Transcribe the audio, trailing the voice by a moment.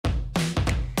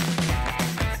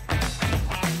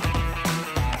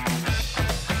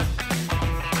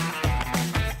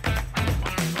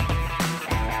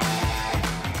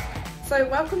So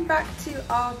welcome back to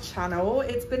our channel.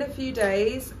 It's been a few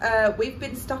days. We've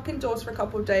been stuck indoors for a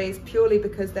couple of days purely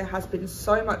because there has been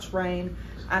so much rain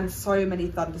and so many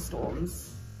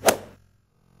thunderstorms.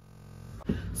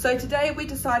 So today we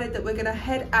decided that we're going to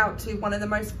head out to one of the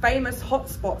most famous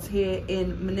hotspots here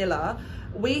in Manila.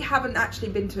 We haven't actually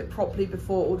been to it properly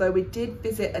before, although we did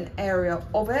visit an area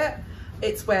of it.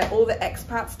 It's where all the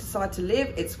expats decide to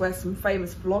live. It's where some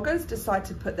famous vloggers decide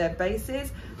to put their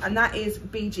bases, and that is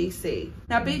BGC.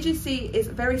 Now, BGC is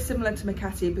very similar to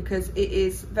MAKATI because it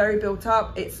is very built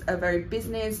up. It's a very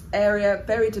business area,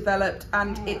 very developed,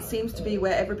 and it seems to be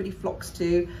where everybody flocks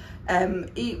to.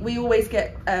 We always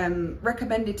get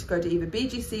recommended to go to either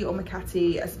BGC or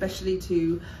MAKATI, especially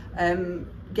to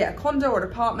get a condo or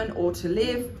an apartment or to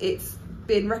live. It's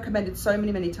been recommended so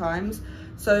many times.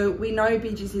 So we know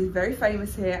BGC is very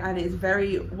famous here and is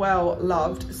very well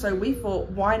loved. So we thought,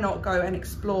 why not go and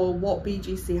explore what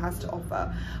BGC has to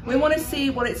offer? We want to see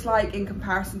what it's like in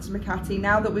comparison to MAKATI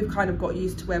now that we've kind of got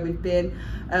used to where we've been.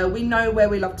 We know where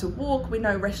we love to walk, we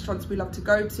know restaurants we love to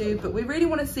go to, but we really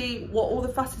want to see what all the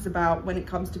fuss is about when it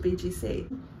comes to BGC.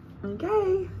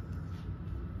 Okay.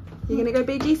 You gonna go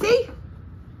BGC?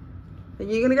 Are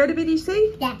you gonna go to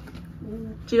BGC? Yeah.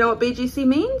 Do you know what BGC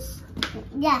means?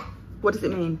 Yeah. What does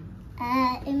it mean?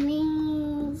 It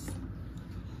means,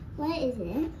 what is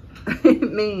it?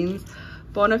 It means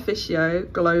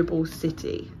Beneficio Global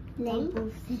City. Global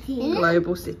City.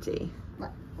 Global City.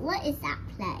 What is that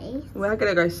place? We're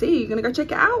gonna go see. You're gonna go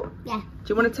check it out? Yeah. Do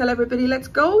you want to tell everybody let's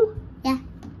go? Yeah.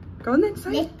 Go on then,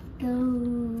 say. Let's go.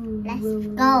 Let's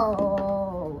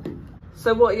go.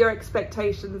 So what are your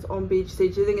expectations on BGC?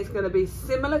 Do you think it's going to be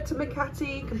similar to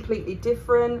MAKATI, completely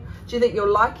different? Do you think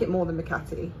you'll like it more than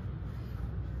MAKATI?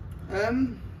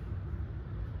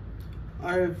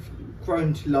 I've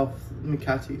grown to love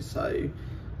MAKATI, so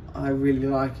I really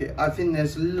like it. I think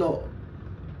there's a lot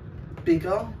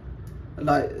bigger,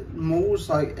 like malls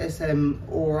like SM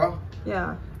Aura.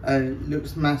 Yeah.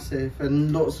 Looks massive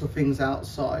and lots of things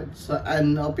outside. So,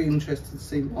 and I'll be interested to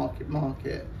see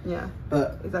Market. Yeah.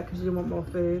 But is that because you want more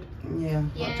food? Yeah,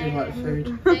 I do like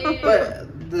food.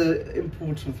 But the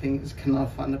important thing is, can I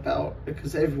find a belt?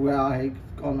 Because everywhere I've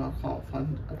gone, I can't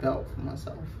find a belt for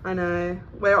myself. I know.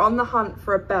 We're on the hunt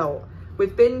for a belt.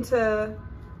 We've been to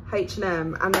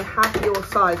H&M and they have your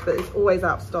size, but it's always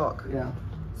out of stock. Yeah.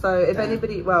 So if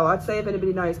anybody, well, I'd say if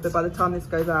anybody knows, but by the time this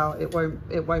goes out, it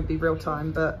won't be real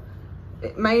time. But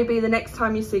it may be the next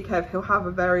time you see Kev, he'll have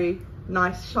a very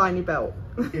nice shiny belt.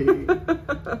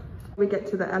 We get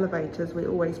to the elevators, we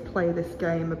always play this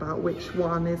game about which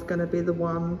one is going to be the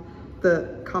one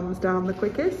that comes down the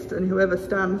quickest, and whoever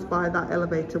stands by that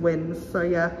elevator wins. So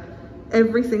yeah,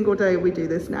 every single day we do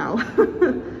this now.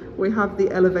 We have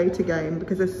the elevator game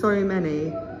because there's so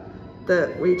many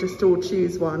that we just all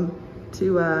choose one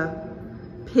to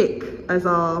pick as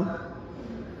our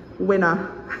winner.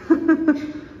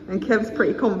 And Kev's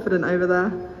pretty confident over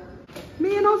there.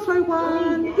 Me and Oslo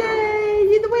won! Yay!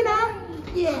 You're the winner!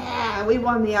 Yeah! We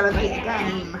won the elevator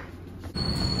game.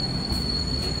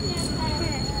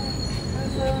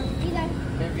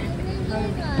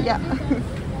 Yeah.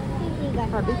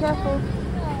 Right, be careful.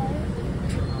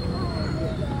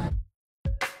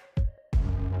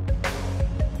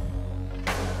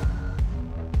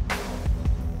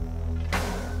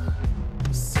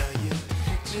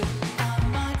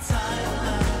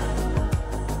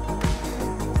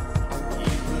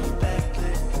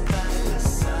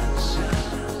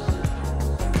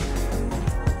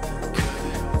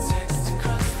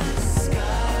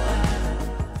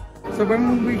 So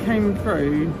when we came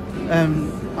through,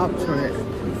 up to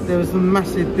it, there was a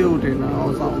massive building and I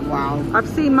was like, wow. I've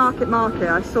seen Market.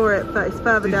 I saw it, but it's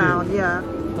further down, you? yeah.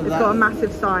 But it's got a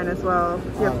massive sign as well.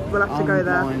 Yeah, we'll have to go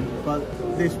there. Blind,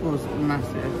 but this was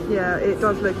massive. Yeah, it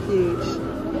does look huge.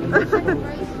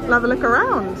 We'll have a look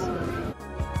around.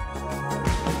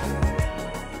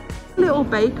 Little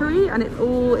bakery and it's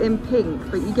all in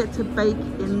pink, but you get to bake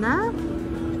in there.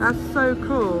 That's so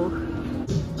cool.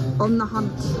 On the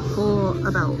hunt for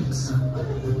a belt.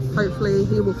 Hopefully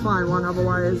he will find one,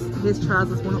 otherwise his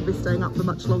trousers will not be staying up for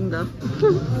much longer.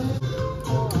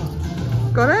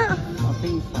 Got it? I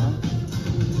think so.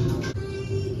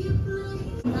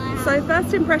 So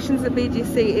first impressions of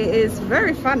BGC, it is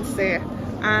very fancy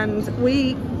and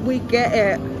we get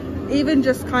it. Even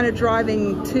just kind of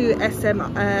driving to SM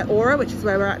Aura, which is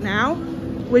where we're at now,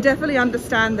 we definitely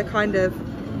understand the kind of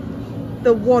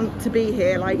the want to be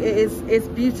here. Like it's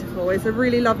beautiful, it's a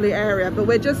really lovely area, but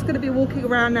we're just going to be walking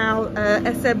around now.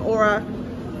 SM Aura,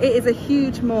 it is a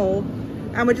huge mall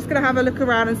and we're just going to have a look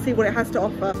around and see what it has to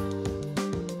offer.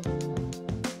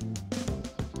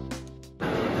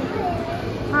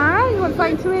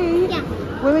 something to eat?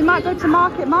 Yeah. Well, we might go to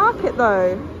Market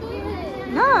though.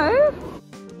 No?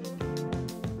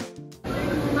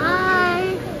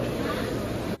 Hi.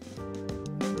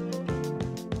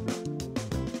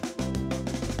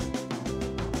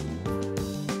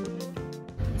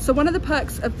 So one of the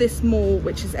perks of this mall,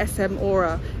 which is SM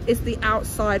Aura, is the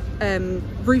outside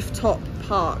rooftop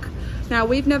park. Now,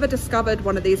 we've never discovered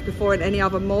one of these before in any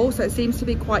other mall, so it seems to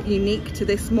be quite unique to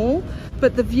this mall,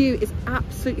 but the view is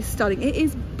absolutely stunning. It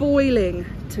is boiling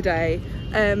today,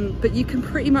 but you can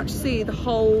pretty much see the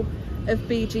whole of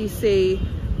BGC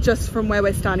just from where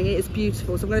we're standing. It is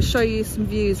beautiful. So I'm going to show you some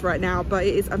views right now, but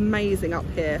it is amazing up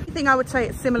here. The thing I would say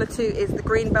it's similar to is the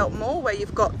Greenbelt Mall, where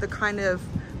you've got the kind of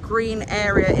green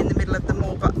area in the middle of the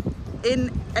mall, but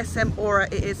in SM Aura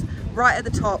it is right at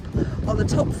the top, on the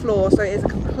top floor, so it is a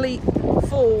complete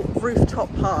full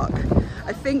rooftop park.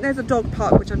 I think there's a dog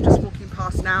park which I'm just walking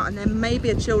past now, and there may be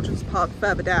a children's park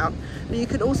further down, but you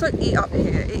could also eat up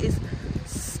here. It is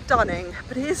stunning,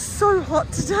 but it is so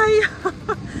hot today.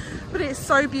 But it is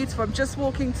so beautiful. I'm just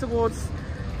walking towards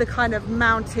the kind of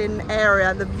mountain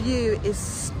area. The view is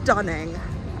stunning.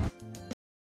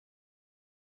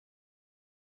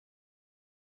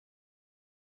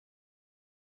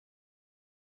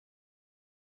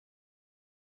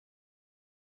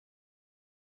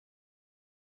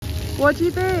 What do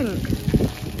you think?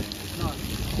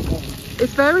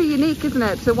 It's very unique, isn't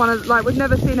it? To one of, like, we've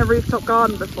never seen a rooftop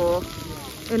garden before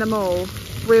in a mall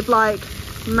with like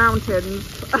mountains.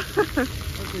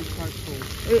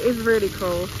 It is really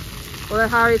cool. Although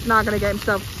Harry's now going to get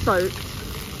himself soaked.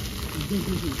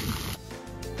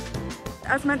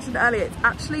 As mentioned earlier, it's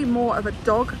actually more of a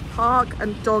dog park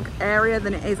and dog area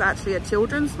than it is actually a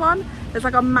children's one. There's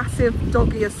like a massive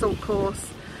doggy assault course,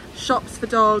 shops for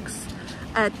dogs,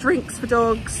 drinks for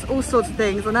dogs, all sorts of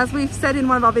things. And as we've said in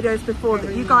one of our videos before,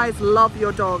 that you guys love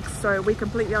your dogs, so we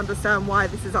completely understand why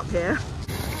this is up here.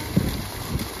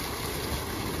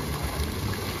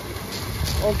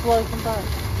 Oh, welcome back.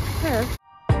 Yes.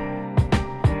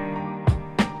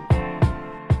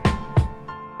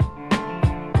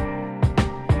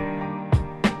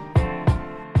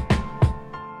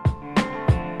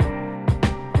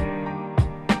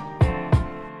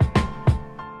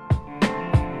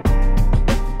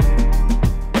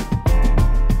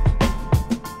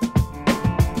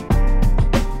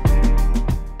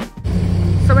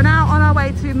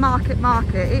 To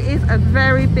Market. It is a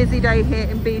very busy day here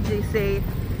in BGC.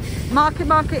 Market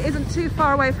isn't too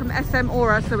far away from SM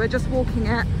Aura, so we're just walking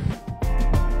it.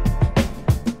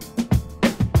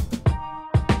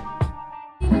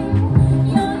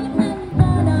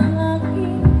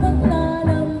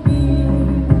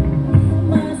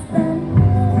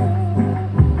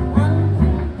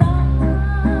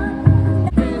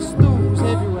 There's stalls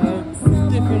everywhere,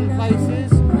 different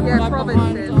places. Yeah, like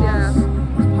provinces, behind yeah. us,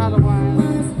 Palawan,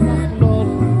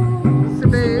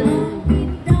 Cebu.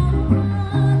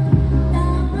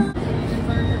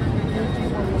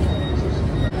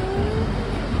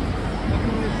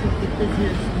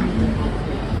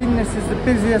 I think this is the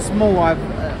busiest mall I've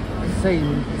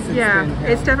seen since Yeah, being here.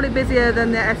 it's definitely busier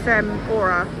than the SM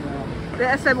Aura.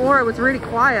 The SM Aura was really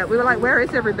quiet. We were like, where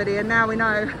is everybody? And now we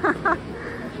know.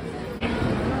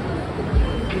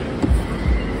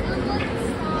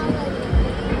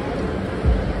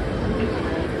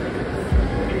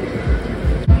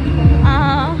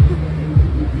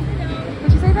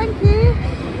 Would you say thank you?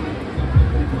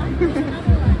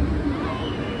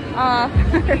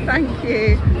 Thank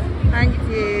you. Thank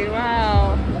you.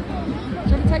 Wow. Do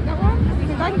you want to take that one?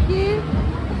 So thank you.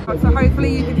 So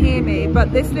hopefully you can hear me,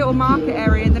 but this little market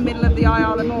area in the middle of the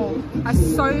Ayala Mall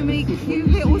has so many cute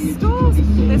little stores.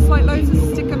 There's like loads of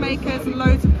sticker makers and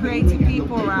loads of creative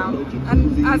people around.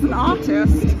 And as an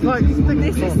artist, like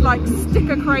this is like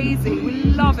sticker crazy. We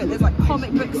love it. There's like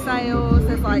comic book sales,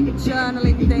 there's like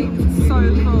journaling things. It's so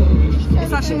cool.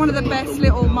 It's actually one of the best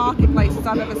little marketplaces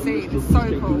I've ever seen. It's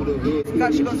so cool. We've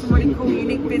actually got some really cool,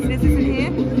 unique businesses in here,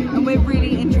 and we're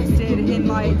really interested in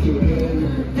like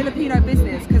Filipino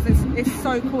business because it's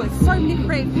so cool. There's so many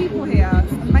creative people here.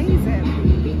 It's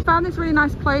amazing. Found this really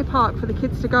nice play park for the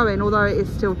kids to go in, although it is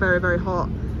still very, very hot.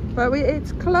 But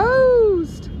it's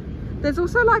closed. There's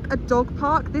also like a dog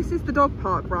park. This is the dog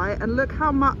park, right? And look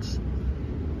how much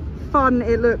fun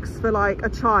it looks for like a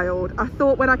child. I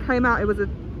thought when I came out it was a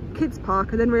kids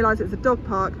park, and then realized it's a dog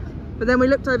park. But then we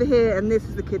looked over here and this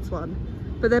is the kids one.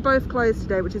 But they're both closed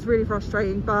today, which is really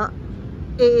frustrating, but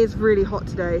it is really hot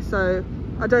today, so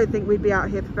I don't think we'd be out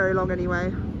here for very long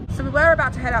anyway. So we were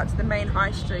about to head out to the main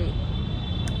high street,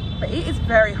 but it is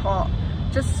very hot.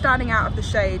 just standing out of the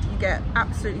shade, you get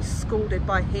absolutely scalded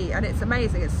by heat, and it's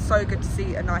amazing. It's so good to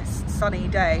see a nice sunny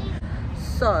day.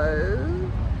 So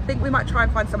I think we might try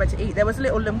and find somewhere to eat. There was a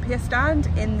little lumpia stand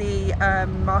in the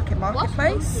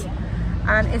marketplace,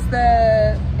 and it's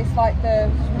like the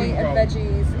meat and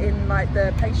veggies in like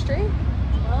the pastry.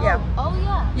 Oh. Yeah. Oh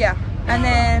yeah. Yeah. And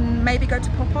then maybe go to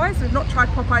Popeyes. We've not tried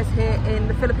Popeyes here in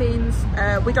the Philippines.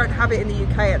 We don't have it in the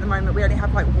UK at the moment. We only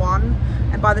have like one,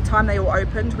 and by the time they all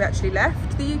opened, we actually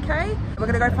left the UK. We're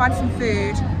gonna go find some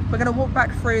food. We're gonna walk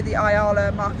back through the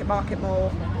Ayala market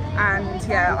mall, and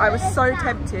yeah, I was so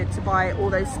tempted to buy all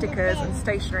those stickers and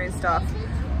stationery and stuff.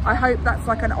 I hope that's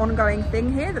like an ongoing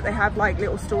thing here, that they have like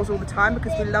little stores all the time,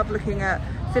 because we love looking at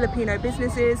Filipino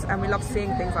businesses and we love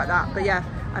seeing things like that. But yeah,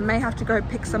 I may have to go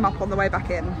pick some up on the way back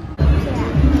in.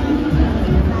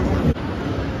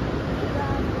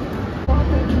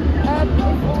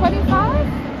 25?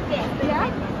 Yeah.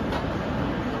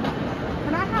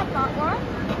 Can I have that one?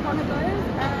 One of those?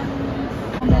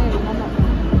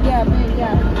 Yeah, please,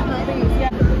 yeah. Please, yeah.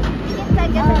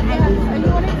 Are you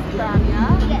on Instagram,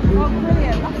 yeah? Yeah. Oh,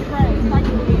 brilliant. That's great. Thank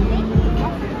you.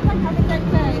 Have a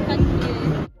great day. Thank you.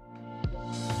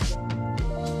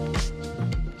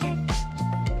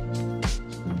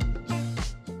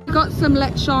 Got some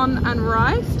lechon and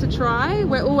rice to try.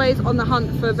 We're always on the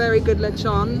hunt for very good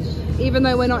lechon. Even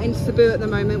though we're not in Cebu at the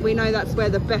moment, we know that's where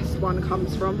the best one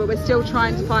comes from, but we're still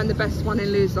trying to find the best one in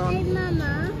Luzon. Hey,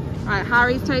 Mama. Alright,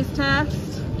 Harry's taste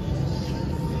test.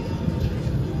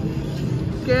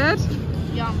 Good?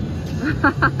 Yum.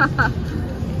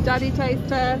 Daddy taste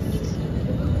test.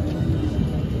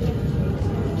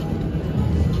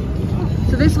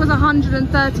 So this was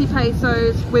 130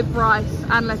 pesos with rice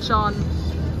and lechon.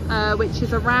 Which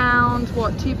is around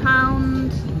what, £2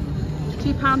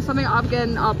 something. I'll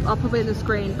put it in the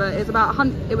screen, but it's about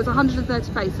it was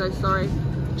 130 pesos, sorry,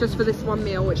 just for this one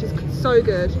meal, which is so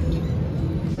good. So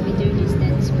you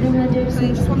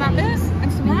just want that bit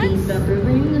and some rice? Stop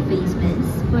wearing the face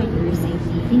mask for your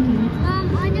safety. Thank you.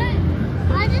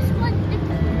 I just want the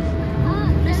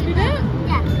Crispy bit?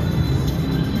 Yeah.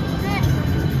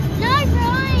 No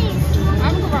rice. I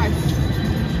haven't got rice.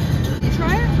 You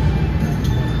try it?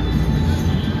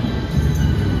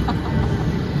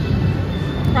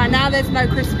 Right, now there's no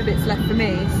crispy bits left for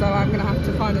me, so I'm going to have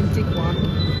to find and dig one.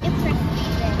 It's crispy,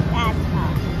 that's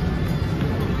hot.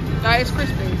 No, it's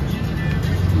crispy.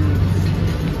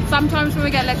 Really when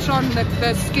we get lechon,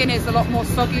 the skin is a lot more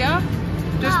soggier,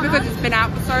 just because it's been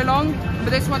out for so long.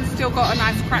 But this one's still got a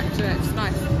nice crack to it. It's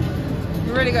nice.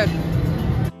 Really good.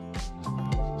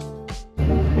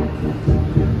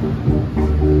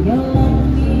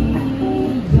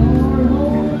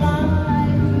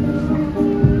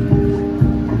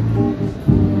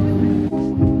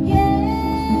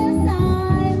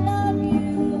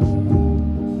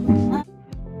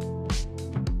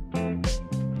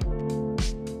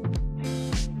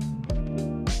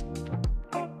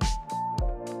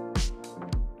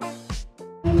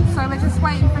 So we're just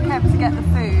waiting for Kev to get the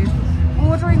food.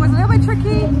 Ordering was a little bit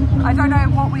tricky. I don't know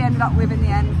what we ended up with in the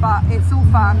end, but it's all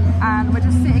fun. And we're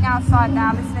just sitting outside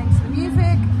now listening to the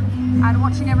music and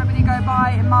watching everybody go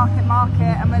by in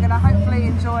market. And we're going to hopefully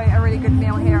enjoy a really good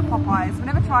meal here at Popeyes. We've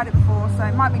never tried it before, so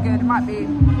it might be good, it might be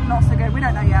not so good. We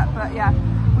don't know yet, but yeah.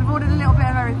 We've ordered a little bit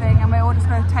of everything and we're all just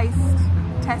going to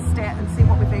test it and see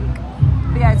what we think.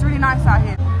 But yeah, it's really nice out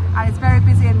here. And it's very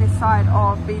busy in this side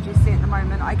of BGC at the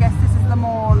moment. I guess this is the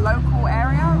more local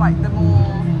area, like the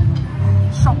more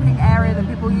shopping area that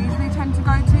people usually tend to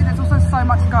go to. There's also so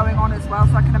much going on as well,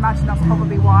 so I can imagine that's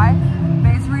probably why.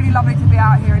 But it's really lovely to be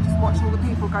out here and just watch all the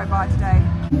people go by today.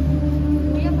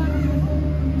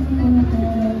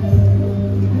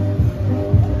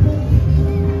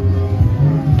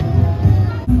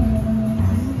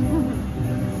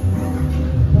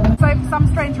 So for some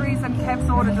strange reason, Kev's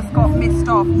order just got missed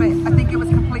off, but I think it was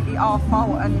completely our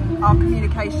fault and our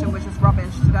communication was just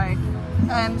rubbish today.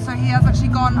 So he has actually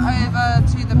gone over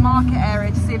to the market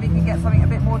area to see if he can get something a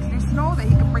bit more traditional that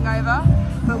he can bring over.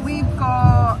 But we've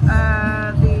got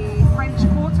the French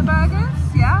quarter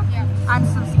burgers, yeah? And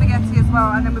some spaghetti as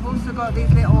well. And then we've also got these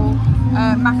little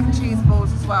mac and cheese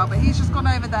balls as well. But he's just gone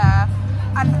over there.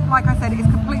 And like I said, it's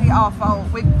completely our fault.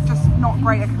 We're just not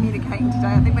great at communicating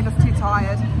today. I think we're just too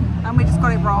tired and we just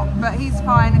got it wrong. But he's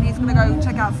fine and he's going to go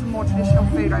check out some more traditional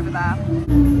food over there.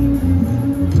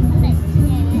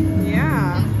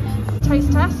 Yeah.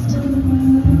 Taste test.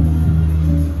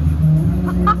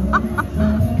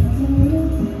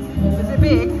 Is it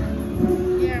big?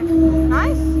 Yeah.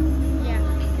 Nice? Yeah.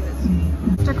 Good.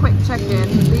 Just a quick check-in.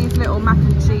 These little mac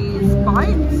and cheese these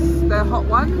bites, the hot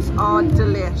ones, are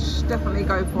delish. Definitely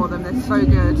go for them, they're so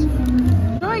good.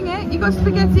 Enjoying it? You got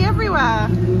spaghetti everywhere.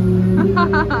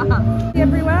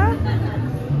 Everywhere?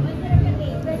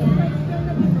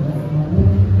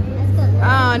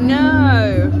 Oh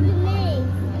no!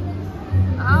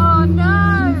 Oh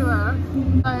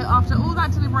no! So after all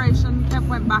that deliberation, Kev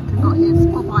went back and got his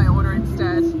Popeye order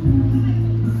instead.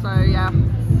 So yeah,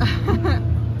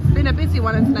 it's been a busy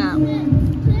one, isn't it?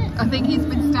 I think he's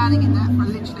been standing in there for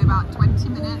literally about 20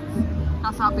 minutes.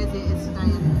 That's how busy it is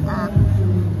today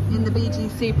in the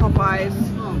BGC Popeyes.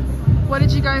 What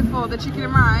did you go for? The chicken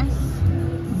and rice?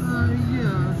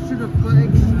 Yeah, should have put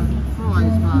extra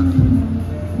fries, but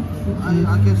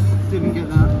I guess didn't get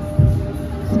that.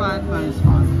 It's fine. No, it's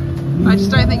fine. I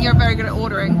just don't think you're very good at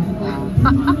ordering.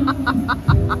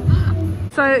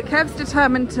 So Kev's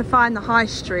determined to find the high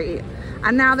street,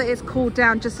 and now that it's cooled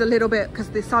down just a little bit because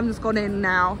the sun's gone in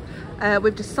now,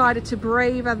 we've decided to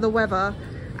brave the weather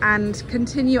and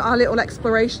continue our little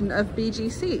exploration of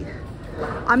BGC.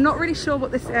 I'm not really sure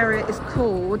what this area is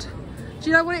called. Do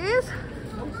you know what it is?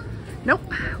 Nope,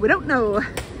 we don't know.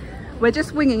 We're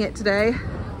just winging it today,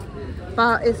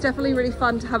 but it's definitely really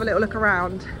fun to have a little look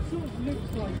around. We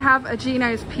have a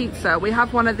Gino's Pizza. We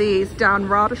have one of these down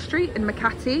Rada Street in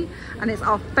Makati, and it's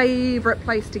our favourite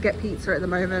place to get pizza at the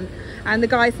moment. And the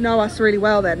guys know us really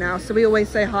well there now, so we always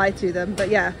say hi to them. But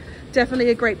yeah, definitely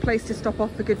a great place to stop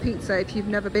off for good pizza if you've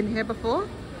never been here before.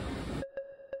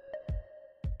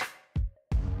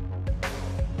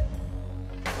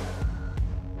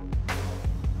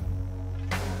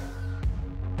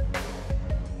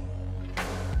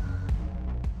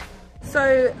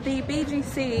 So the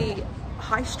BGC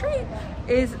High Street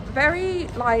is very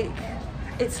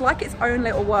it's like its own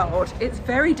little world. It's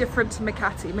very different to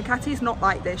Makati. Makati is not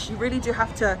like this. You really do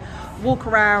have to walk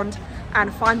around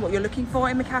and find what you're looking for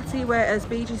in Makati, whereas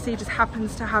BGC just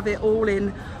happens to have it all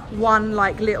in one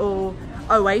like little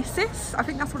oasis. I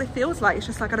think that's what it feels like. It's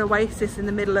just like an oasis in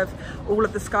the middle of all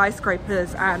of the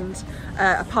skyscrapers and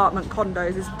apartment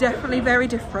condos. It's definitely very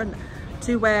different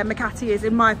to where Makati is,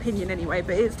 in my opinion anyway,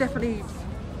 but it's definitely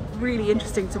really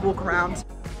interesting to walk around.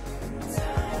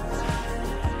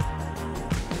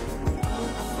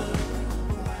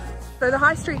 So the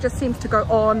high street just seems to go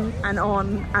on and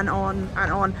on and on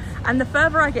and on, and the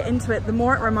further I get into it, the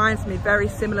more it reminds me very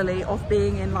similarly of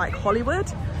being in like Hollywood.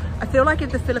 I feel like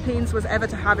if the Philippines was ever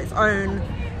to have its own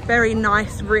very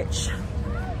nice, rich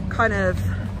kind of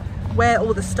where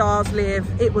all the stars live,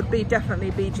 it would be definitely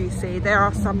BGC. There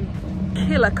are some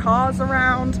killer cars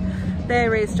around.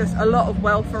 There is just a lot of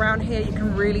wealth around here. You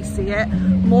can really see it,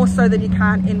 more so than you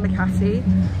can in Makati.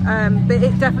 But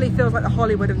it definitely feels like the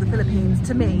Hollywood of the Philippines,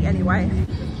 to me anyway.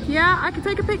 Yeah, I can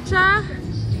take a picture.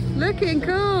 Looking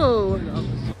cool.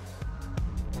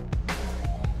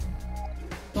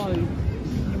 So,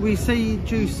 we see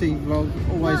Juicy vlog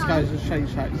always goes to Shake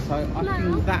Shack, so I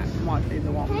think that might be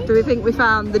the one. Do we think we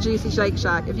found the Juicy Shake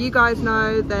Shack? If you guys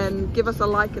know, then give us a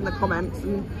like in the comments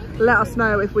and let us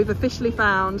know if we've officially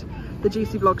found the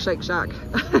Juicy Vlog Shake Shack.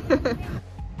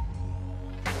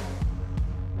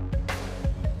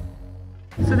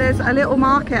 So there's a little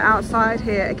market outside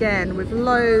here again with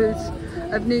loads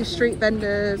of new street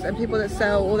vendors and people that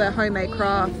sell all their homemade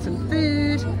crafts and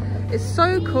food. It's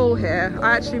so cool here. I'm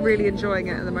actually really enjoying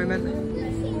it at the moment.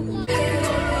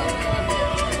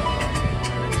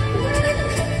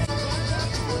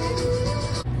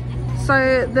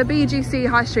 So the BGC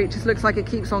High Street just looks like it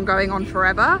keeps on going on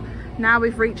forever. Now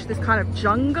we've reached this kind of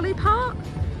jungly part.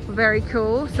 Very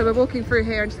cool. So we're walking through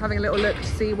here and just having a little look to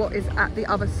see what is at the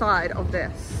other side of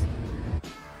this.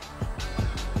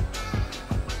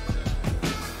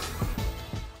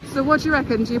 So what do you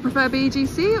reckon? Do you prefer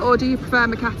BGC or do you prefer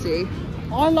Makati?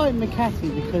 I like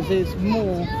Makati because it's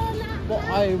more what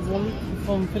I want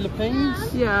from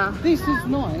Philippines. Yeah. This is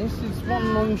nice. It's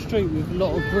one long street with a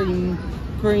lot of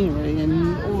greenery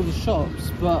and all the shops,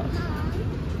 but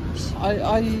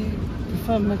I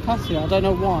prefer Makati. I don't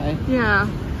know why. Yeah.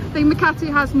 I think Makati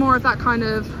has more of that kind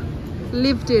of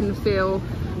lived-in feel,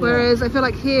 whereas I feel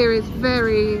like here is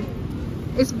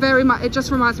it's very much, it just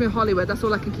reminds me of Hollywood. That's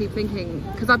all I can keep thinking,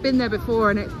 because I've been there before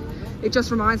and it just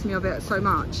reminds me of it so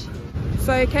much.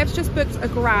 So Kev's just booked a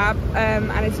Grab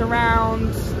and it's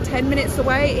around 10 minutes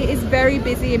away. It is very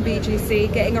busy in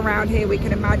BGC. Getting around here, we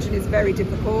can imagine, is very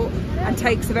difficult and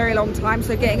takes a very long time.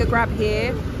 So getting a Grab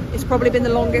here, it's probably been the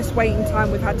longest waiting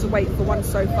time we've had to wait for one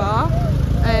so far.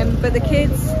 But the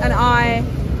kids and I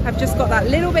have just got that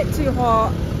little bit too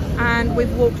hot, and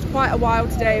we've walked quite a while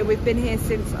today. We've been here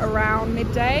since around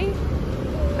midday.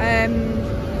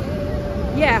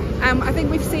 yeah, I think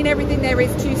we've seen everything there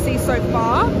is to see so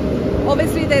far.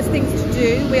 Obviously there's things to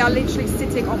do. We are literally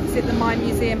sitting opposite the Mine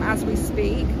Museum as we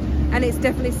speak, and it's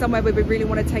definitely somewhere where we really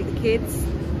want to take the kids.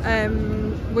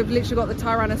 We've literally got the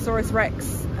Tyrannosaurus Rex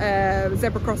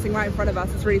zebra crossing right in front of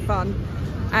us. It's really fun,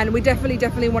 and we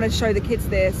definitely want to show the kids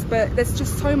this. But there's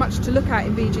just so much to look at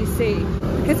in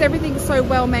BGC because everything's so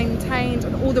well maintained,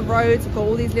 and all the roads have got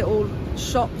all these little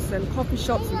shops and coffee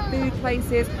shops and food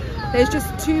places. There's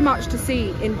just too much to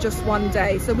see in just one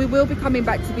day. So we will be coming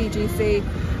back to BGC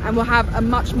and we'll have a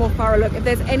much more thorough look. If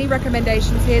there's any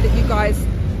recommendations here that you guys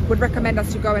would recommend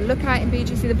us to go and look at in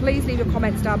BGC, then please leave your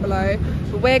comments down below.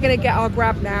 But we're gonna get our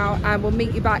grab now and we'll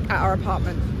meet you back at our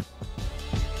apartment.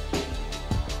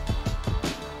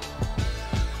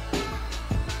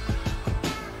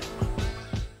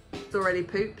 It's already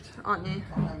pooped, aren't you?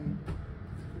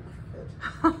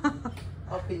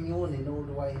 I've been yawning all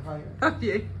the way home. Have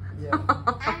you? Yeah.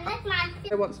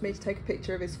 He wants me to take a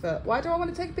picture of his foot. Why do I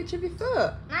want to take a picture of your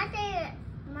foot? My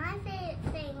favorite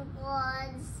thing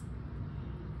was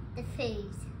the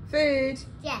food. Food?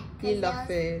 Yeah. You love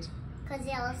food. Because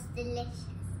it was delicious.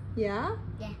 Yeah?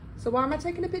 Yeah. So why am I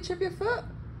taking a picture of your foot?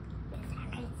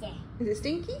 Yeah. Is it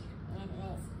stinky? It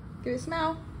is. Give it a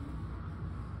smell.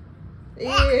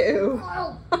 Ew.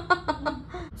 Oh.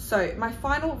 So my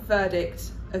final verdict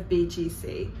of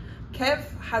BGC.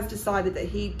 Kev has decided that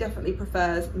he definitely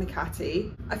prefers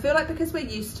MAKATI. I feel like because we're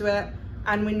used to it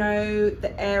and we know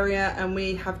the area and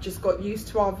we have just got used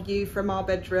to our view from our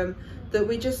bedroom, that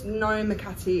we just know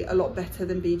MAKATI a lot better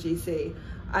than BGC.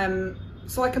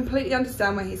 So I completely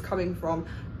understand where he's coming from.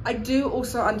 I do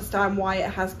also understand why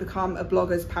it has become a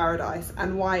blogger's paradise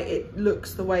and why it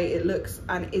looks the way it looks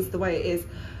and is the way it is.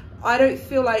 I don't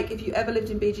feel like if you ever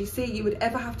lived in BGC, you would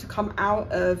ever have to come out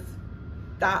of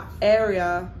that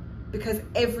area because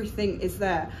everything is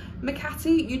there.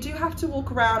 MAKATI, you do have to walk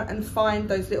around and find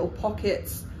those little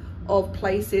pockets of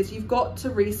places. You've got to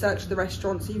research the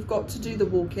restaurants, you've got to do the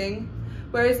walking.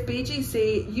 Whereas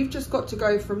BGC, you've just got to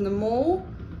go from the mall,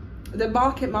 the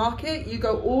market, you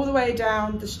go all the way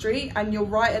down the street and you're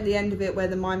right at the end of it where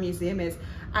the Mine Museum is.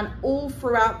 And all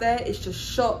throughout there, it's just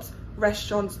shops,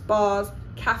 restaurants, bars,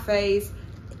 cafes,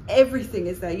 everything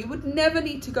is there. You would never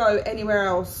need to go anywhere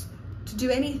else to do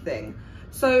anything.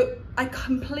 So I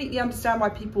completely understand why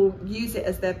people use it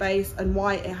as their base and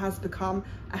why it has become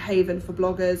a haven for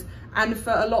bloggers and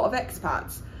for a lot of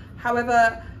expats.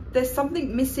 However, there's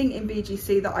something missing in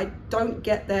BGC that I don't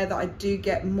get there that I do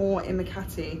get more in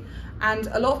MAKATI. And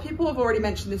a lot of people have already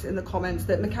mentioned this in the comments,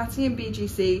 that MAKATI and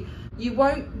BGC, you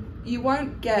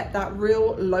won't get that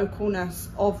real localness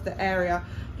of the area.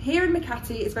 Here in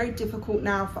MAKATI, it's very difficult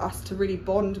now for us to really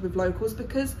bond with locals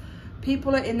because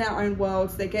people are in their own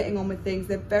worlds, they're getting on with things,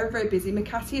 they're very busy.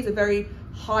 MAKATI is a very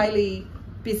highly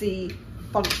busy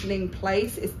functioning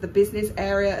place. It's the business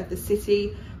area of the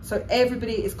city, so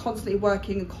everybody is constantly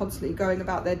working and constantly going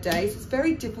about their day. So it's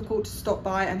very difficult to stop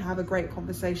by and have a great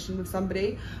conversation with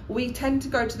somebody. We tend to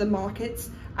go to the markets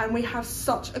and we have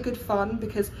such a good fun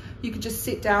because you can just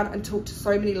sit down and talk to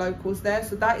so many locals there.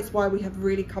 So that is why we have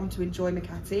really come to enjoy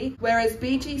MAKATI. Whereas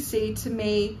BGC, to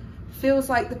me, feels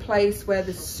like the place where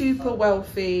the super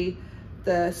wealthy,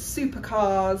 the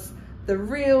supercars, the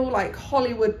real like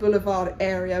Hollywood Boulevard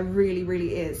area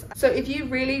really is. So if you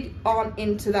really aren't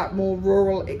into that more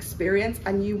rural experience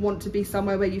and you want to be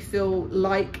somewhere where you feel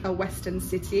like a Western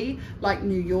city, like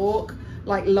New York,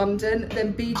 like London,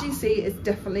 then BGC is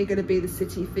definitely going to be the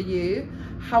city for you.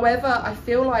 However, I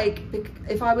feel like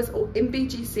if I was in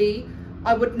BGC,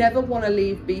 I would never want to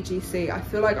leave BGC. I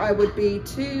feel like I would be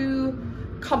too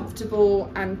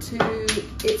comfortable and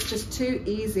it's just too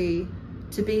easy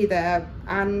to be there,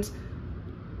 and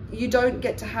you don't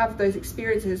get to have those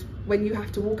experiences when you have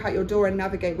to walk out your door and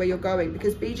navigate where you're going,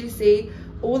 because BGC,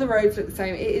 all the roads look the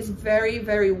same. It is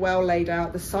very well laid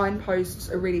out. The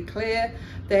signposts are really clear.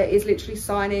 There is literally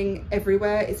signing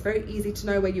everywhere. It's very easy to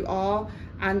know where you are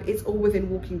and it's all within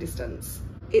walking distance.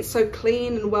 It's so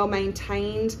clean and well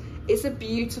maintained. It's a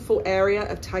beautiful area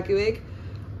of Taguig.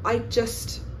 I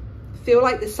just feel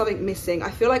like there's something missing. I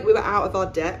feel like we were out of our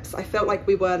depths. I felt like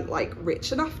we weren't like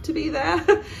rich enough to be there.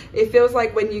 It feels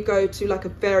like when you go to like a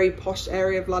very posh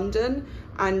area of London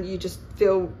and you just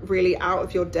feel really out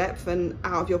of your depth and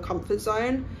out of your comfort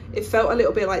zone. It felt a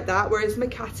little bit like that, whereas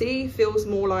MAKATI feels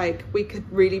more like we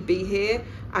could really be here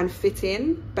and fit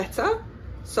in better.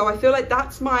 So I feel like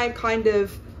that's my kind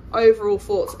of overall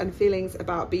thoughts and feelings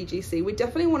about BGC. We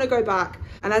definitely want to go back,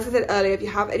 and as I said earlier, if you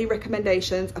have any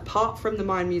recommendations apart from the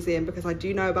Mine Museum, because I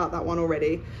do know about that one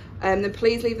already, then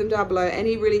please leave them down below.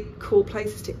 Any really cool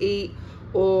places to eat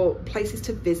or places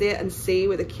to visit and see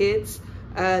with the kids,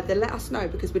 then let us know,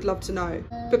 because we'd love to know.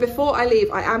 But before I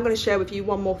leave, I am going to share with you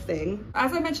one more thing.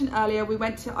 As I mentioned earlier, we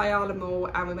went to Ayala Mall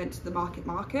and we went to the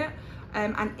market.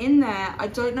 And in there, I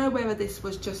don't know whether this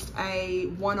was just a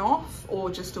one-off or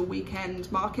just a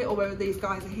weekend market, or whether these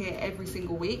guys are here every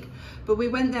single week. But we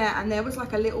went there and there was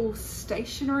like a little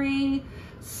stationery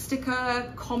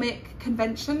sticker comic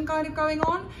convention kind of going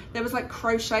on. There was like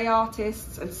crochet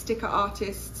artists and sticker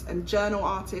artists and journal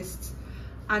artists,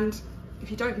 and if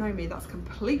you don't know me, that's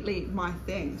completely my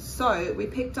thing. So we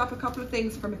picked up a couple of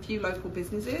things from a few local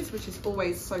businesses, which is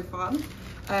always so fun.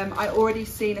 I already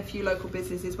seen a few local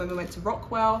businesses when we went to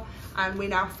Rockwell, and we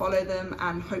now follow them,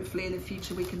 and hopefully in the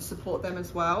future we can support them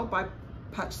as well by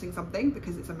purchasing something,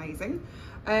 because it's amazing.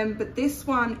 But this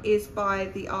one is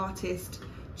by the artist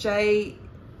J.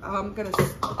 I'm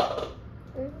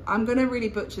gonna really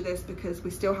butcher this because we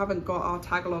still haven't got our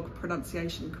Tagalog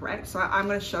pronunciation correct, so I'm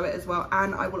gonna show it as well,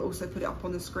 and I will also put it up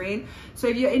on the screen. So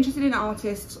if you're interested in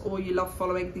artists or you love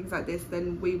following things like this,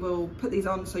 then we will put these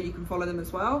on so you can follow them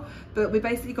as well. But we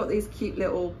basically got these cute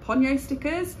little Ponyo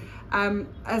stickers.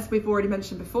 As we've already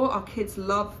mentioned before, our kids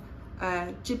love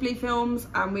Ghibli films,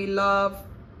 and we love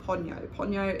Ponyo.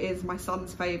 Ponyo is my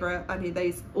son's favourite, and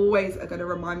they always are going to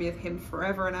remind me of him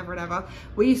forever and ever and ever.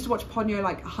 We used to watch Ponyo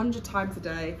like 100 times a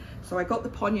day, so I got the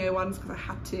Ponyo ones because I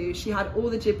had to. She had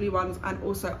all the Ghibli ones and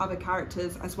also other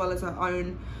characters, as well as her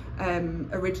own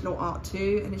original art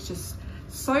too, and it's just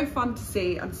so fun to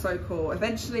see and so cool.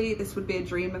 Eventually this would be a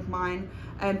dream of mine,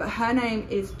 but her name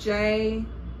is Jane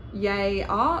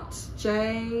Art.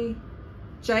 Jane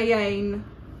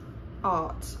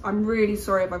Art. I'm really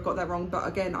sorry if I've got that wrong, but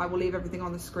again, I will leave everything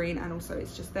on the screen, and also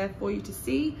it's just there for you to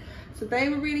see. So they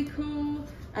were really cool.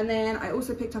 And then I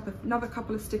also picked up another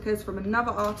couple of stickers from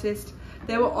another artist.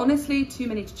 There were honestly too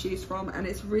many to choose from, and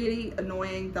it's really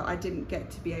annoying that I didn't get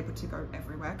to be able to go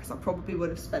everywhere, because I probably would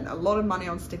have spent a lot of money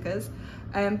on stickers.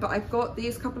 But I've got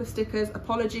these couple of stickers.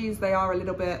 Apologies, they are a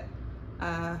little bit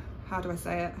how do I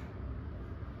say it,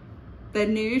 they're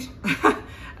nude.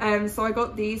 So I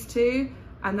got these two,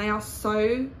 and they are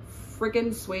so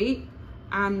friggin' sweet,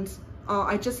 and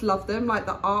I just love them. Like,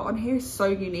 the art on here is so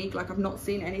unique, like I've not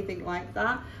seen anything like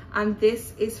that. And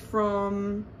this is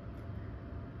from,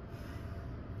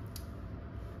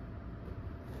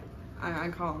 I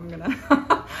can't, I'm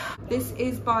gonna this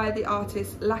is by the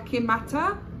artist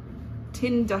Lakimata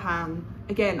Tindahan.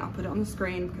 Again, I'll put it on the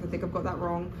screen because I think I've got that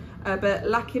wrong, but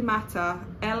Lakimata,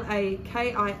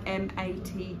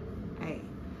 Lakimata.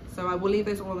 So I will leave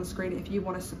those all on the screen if you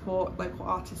want to support local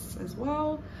artists as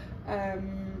well,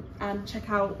 and check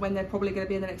out when they're probably going to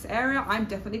be in the next area. I'm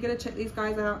definitely going to check these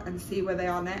guys out and see where they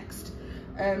are next.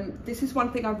 This is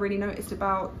one thing I've really noticed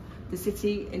about the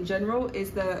city in general,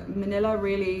 is that Manila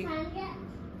really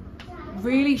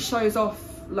shows off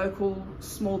local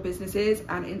small businesses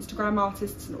and Instagram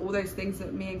artists and all those things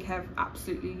that me and Kev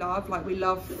absolutely love. Like, we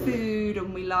love food,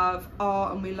 and we love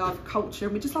art, and we love culture,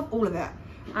 and we just love all of it.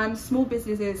 And small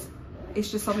businesses,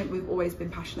 it's just something we've always been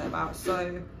passionate about.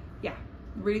 So yeah,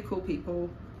 really cool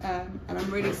people, and I'm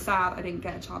really sad I didn't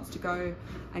get a chance to go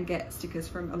and get stickers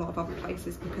from a lot of other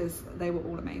places, because they were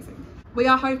all amazing. We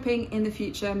are hoping in the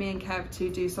future, me and Kev, to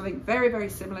do something very, very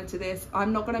similar to this.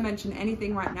 I'm not going to mention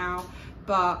anything right now,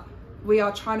 but we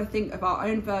are trying to think of our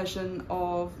own version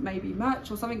of maybe merch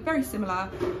or something very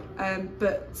similar,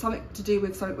 but something to do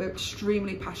with something we're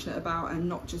extremely passionate about, and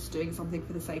not just doing something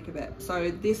for the sake of it.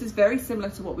 So this is very similar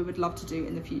to what we would love to do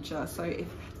in the future. So if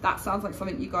that sounds like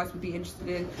something you guys would be interested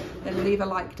in, then leave a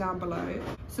like down below.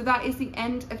 So that is the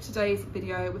end of today's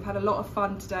video. We've had a lot of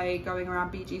fun today going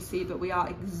around BGC, but we are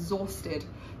exhausted.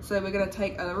 So we're going to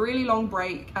take a really long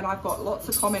break, and I've got lots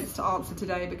of comments to answer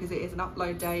today because it is an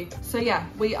upload day. So yeah,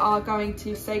 we are going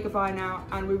to say goodbye now,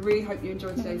 and we really hope you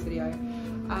enjoyed today's video.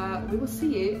 We will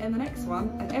see you in the next one,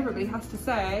 and everybody has to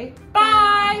say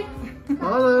bye!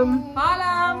 Malam!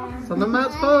 Malam!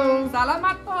 Salamat po!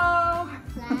 Salamat po!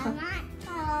 Salamat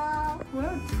po.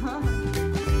 Well done.